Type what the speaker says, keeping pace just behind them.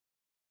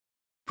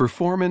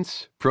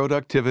Performance,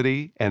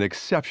 productivity, and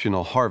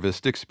exceptional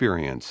harvest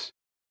experience.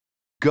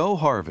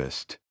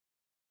 GoHarvest.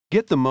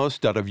 Get the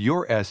most out of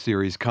your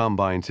S-Series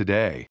combine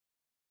today.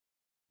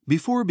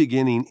 Before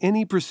beginning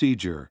any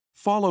procedure,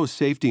 follow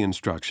safety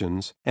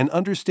instructions and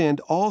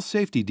understand all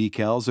safety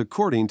decals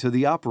according to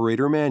the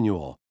operator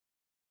manual.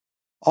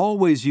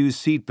 Always use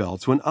seat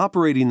belts when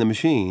operating the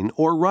machine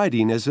or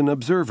riding as an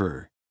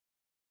observer.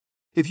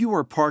 If you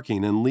are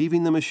parking and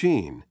leaving the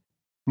machine,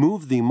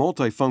 move the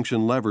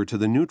multifunction lever to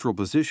the neutral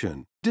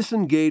position,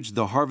 disengage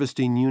the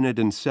harvesting unit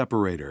and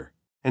separator,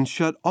 and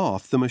shut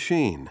off the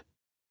machine.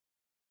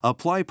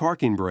 Apply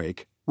parking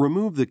brake,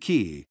 remove the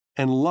key,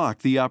 and lock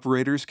the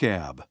operator's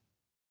cab.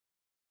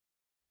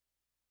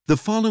 The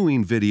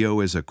following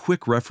video is a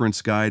quick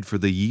reference guide for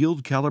the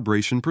yield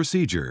calibration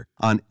procedure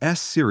on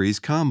S-Series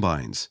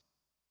combines.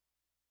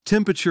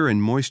 Temperature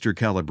and moisture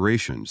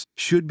calibrations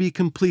should be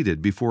completed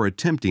before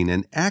attempting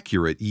an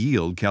accurate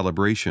yield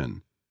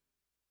calibration.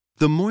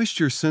 The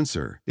moisture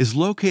sensor is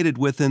located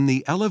within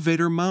the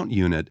elevator mount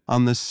unit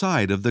on the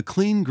side of the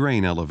clean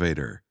grain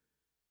elevator.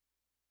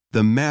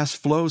 The mass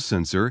flow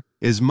sensor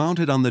is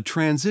mounted on the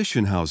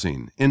transition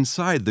housing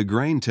inside the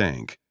grain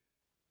tank.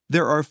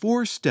 There are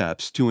 4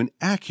 steps to an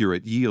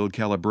accurate yield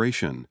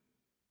calibration.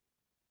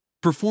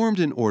 Performed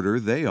in order,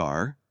 they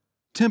are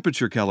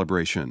temperature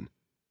calibration,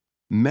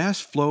 mass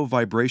flow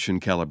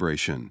vibration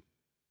calibration,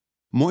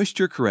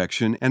 moisture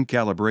correction and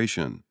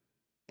calibration,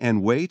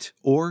 and weight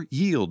or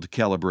yield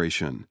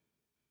calibration.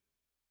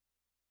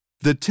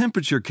 The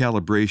temperature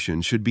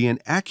calibration should be an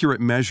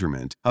accurate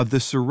measurement of the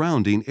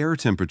surrounding air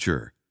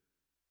temperature.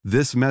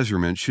 This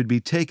measurement should be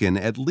taken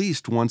at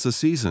least once a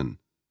season.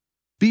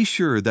 Be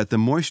sure that the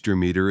moisture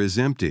meter is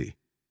empty.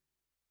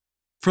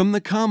 From the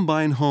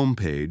combine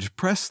homepage,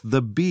 press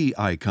the B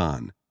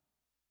icon.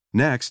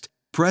 Next,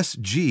 press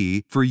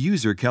G for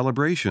user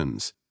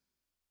calibrations.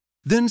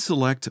 Then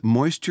select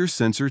Moisture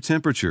Sensor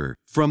Temperature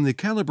from the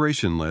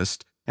calibration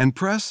list and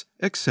press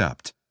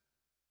Accept.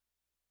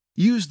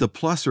 Use the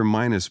plus or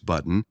minus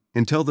button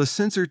until the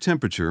sensor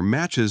temperature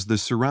matches the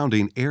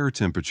surrounding air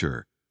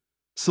temperature.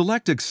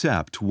 Select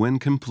Accept when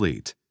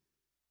complete.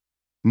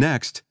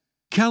 Next,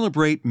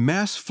 calibrate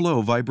mass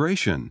flow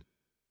vibration.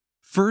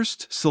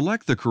 First,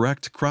 select the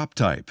correct crop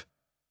type,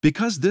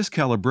 because this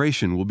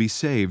calibration will be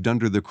saved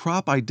under the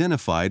crop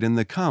identified in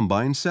the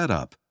combine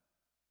setup.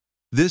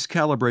 This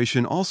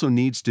calibration also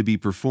needs to be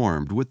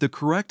performed with the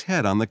correct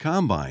head on the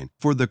combine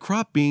for the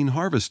crop being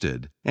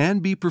harvested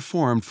and be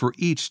performed for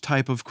each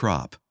type of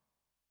crop.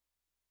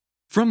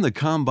 From the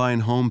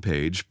combine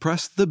homepage,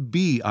 press the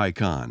B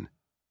icon.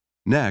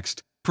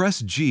 Next, press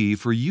G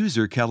for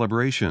user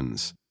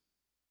calibrations.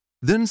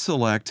 Then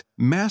select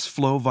Mass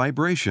Flow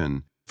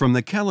Vibration from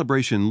the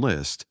calibration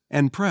list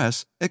and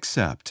press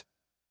Accept.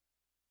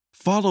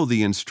 Follow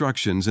the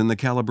instructions in the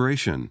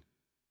calibration.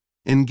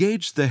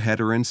 Engage the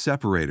header and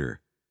separator.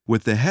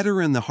 With the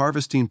header in the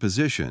harvesting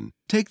position,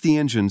 take the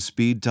engine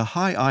speed to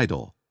high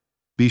idle.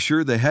 Be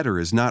sure the header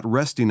is not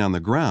resting on the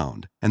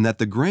ground and that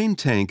the grain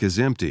tank is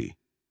empty.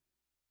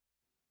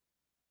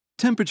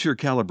 Temperature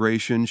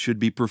calibration should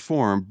be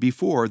performed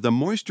before the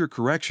moisture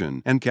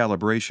correction and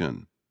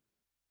calibration.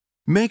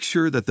 Make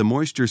sure that the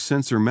moisture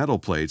sensor metal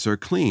plates are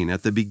clean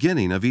at the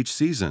beginning of each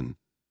season.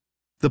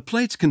 The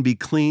plates can be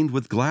cleaned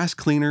with glass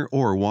cleaner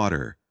or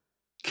water.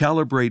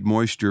 Calibrate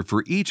moisture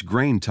for each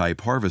grain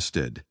type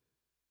harvested.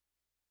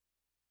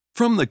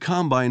 From the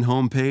combine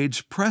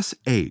homepage, press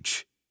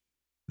H.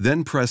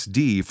 Then press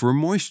D for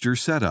moisture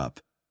setup.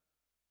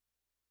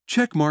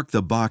 Checkmark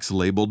the box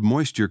labeled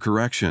Moisture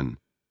Correction.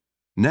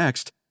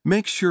 Next,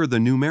 make sure the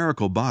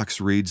numerical box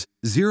reads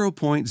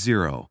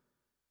 0.0.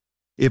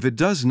 If it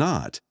does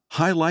not,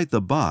 highlight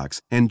the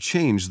box and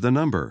change the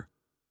number.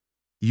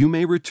 You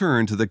may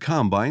return to the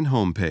combine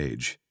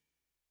homepage.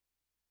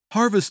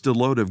 Harvest a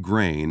load of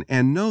grain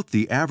and note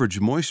the average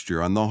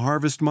moisture on the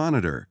harvest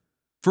monitor.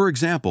 For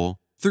example,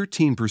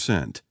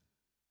 13%.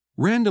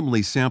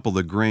 Randomly sample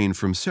the grain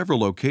from several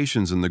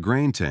locations in the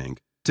grain tank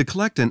to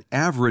collect an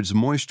average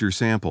moisture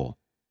sample.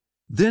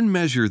 Then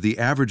measure the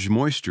average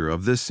moisture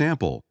of this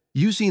sample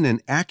using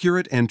an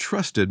accurate and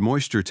trusted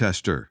moisture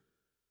tester.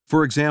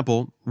 For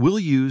example, we'll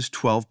use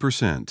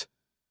 12%.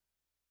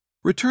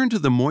 Return to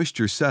the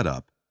moisture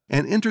setup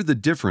and enter the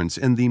difference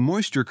in the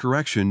moisture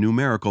correction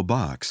numerical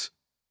box.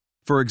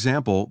 For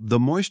example, the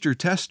moisture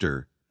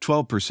tester,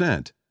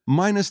 12%,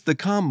 minus the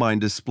combine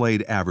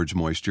displayed average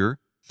moisture,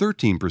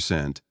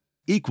 13%,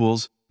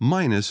 equals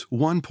minus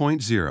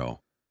 1.0.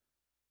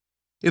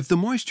 If the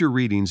moisture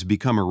readings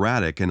become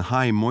erratic and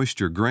high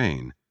moisture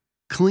grain,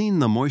 clean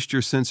the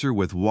moisture sensor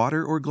with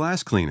water or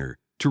glass cleaner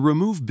to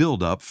remove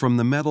buildup from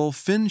the metal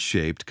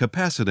fin-shaped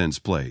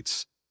capacitance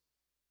plates.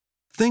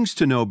 Things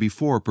to know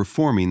before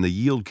performing the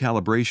yield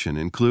calibration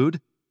include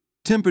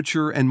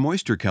temperature and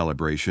moisture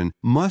calibration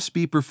must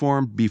be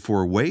performed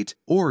before weight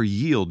or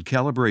yield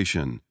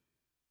calibration.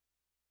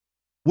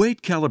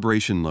 Weight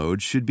calibration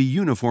loads should be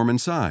uniform in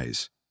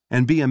size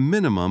and be a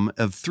minimum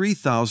of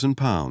 3,000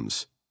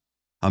 pounds.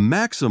 A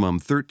maximum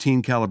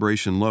 13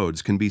 calibration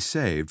loads can be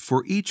saved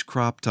for each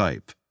crop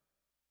type.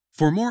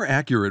 For more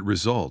accurate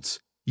results,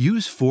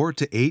 use 4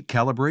 to 8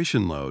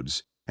 calibration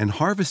loads and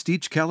harvest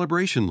each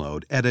calibration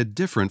load at a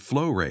different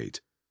flow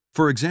rate.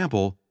 For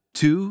example,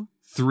 2,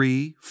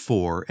 3,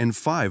 4, and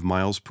 5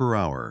 miles per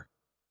hour.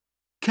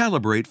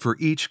 Calibrate for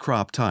each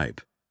crop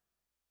type.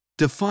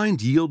 Define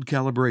yield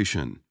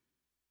calibration.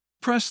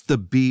 Press the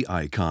B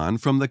icon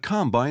from the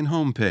Combine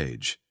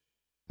homepage.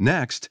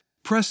 Next,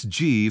 press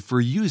G for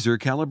User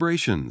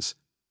Calibrations.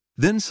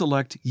 Then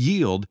select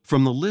Yield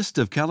from the list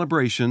of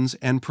calibrations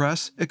and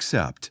press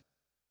Accept.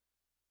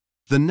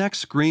 The next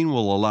screen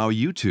will allow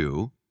you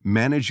to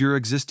manage your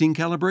existing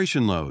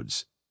calibration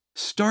loads,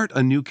 start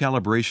a new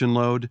calibration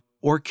load,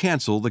 or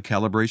cancel the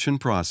calibration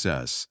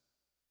process.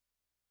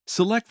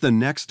 Select the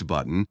Next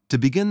button to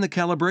begin the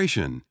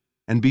calibration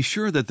and be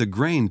sure that the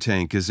grain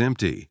tank is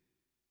empty.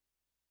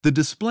 The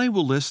display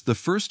will list the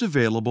first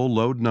available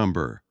load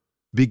number.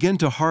 Begin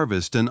to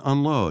harvest and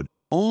unload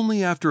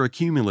only after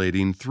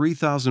accumulating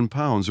 3,000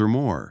 pounds or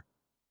more.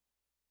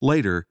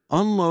 Later,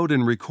 unload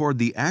and record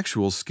the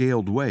actual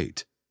scaled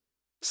weight.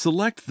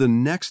 Select the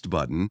Next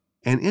button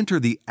and enter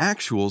the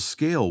actual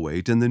scale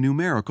weight in the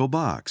numerical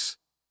box.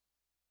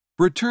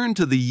 Return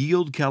to the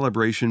Yield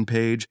Calibration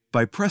page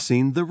by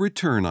pressing the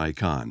Return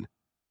icon.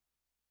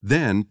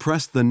 Then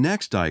press the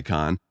Next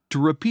icon to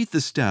repeat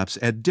the steps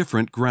at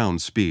different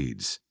ground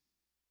speeds.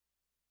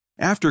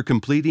 After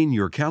completing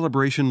your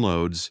calibration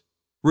loads,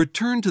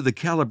 return to the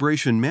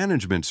Calibration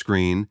Management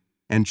screen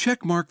and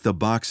checkmark the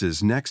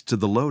boxes next to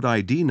the load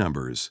ID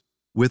numbers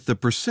with the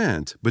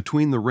percent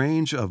between the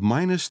range of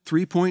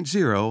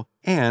 -3.0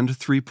 and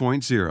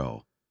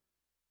 3.0.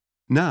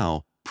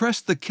 Now, press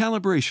the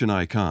Calibration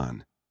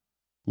icon.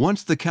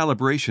 Once the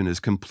calibration is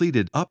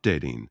completed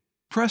updating,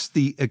 press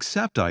the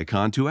Accept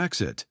icon to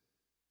exit.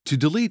 To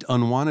delete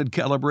unwanted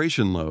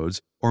calibration loads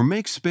or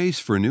make space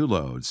for new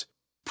loads,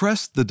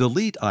 press the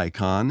Delete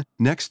icon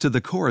next to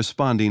the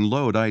corresponding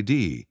load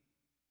ID.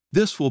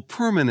 This will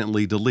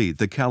permanently delete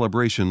the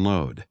calibration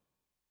load.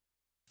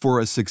 For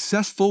a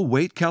successful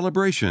weight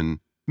calibration,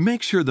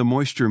 make sure the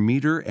moisture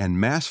meter and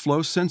mass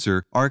flow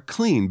sensor are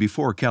clean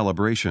before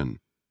calibration.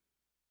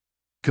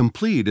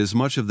 Complete as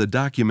much of the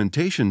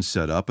documentation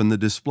setup in the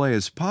display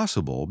as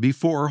possible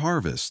before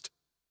harvest.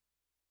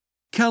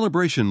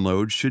 Calibration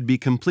loads should be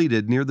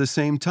completed near the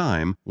same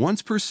time,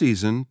 once per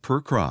season,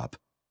 per crop.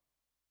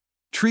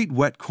 Treat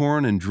wet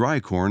corn and dry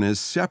corn as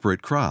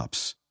separate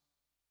crops.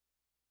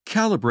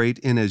 Calibrate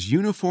in as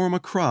uniform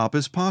a crop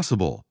as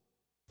possible.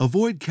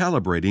 Avoid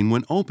calibrating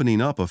when opening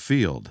up a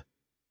field.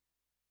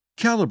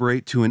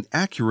 Calibrate to an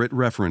accurate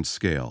reference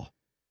scale.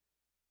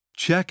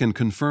 Check and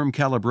confirm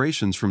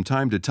calibrations from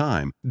time to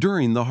time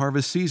during the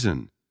harvest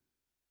season.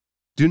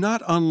 Do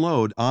not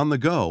unload on the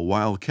go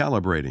while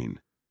calibrating.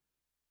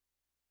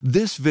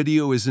 This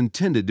video is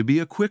intended to be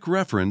a quick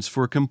reference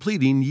for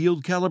completing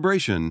yield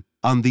calibration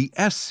on the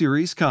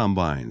S-Series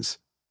combines.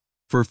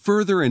 For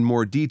further and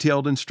more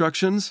detailed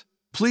instructions,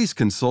 please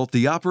consult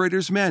the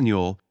operator's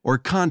manual or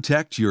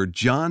contact your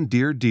John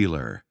Deere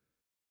dealer.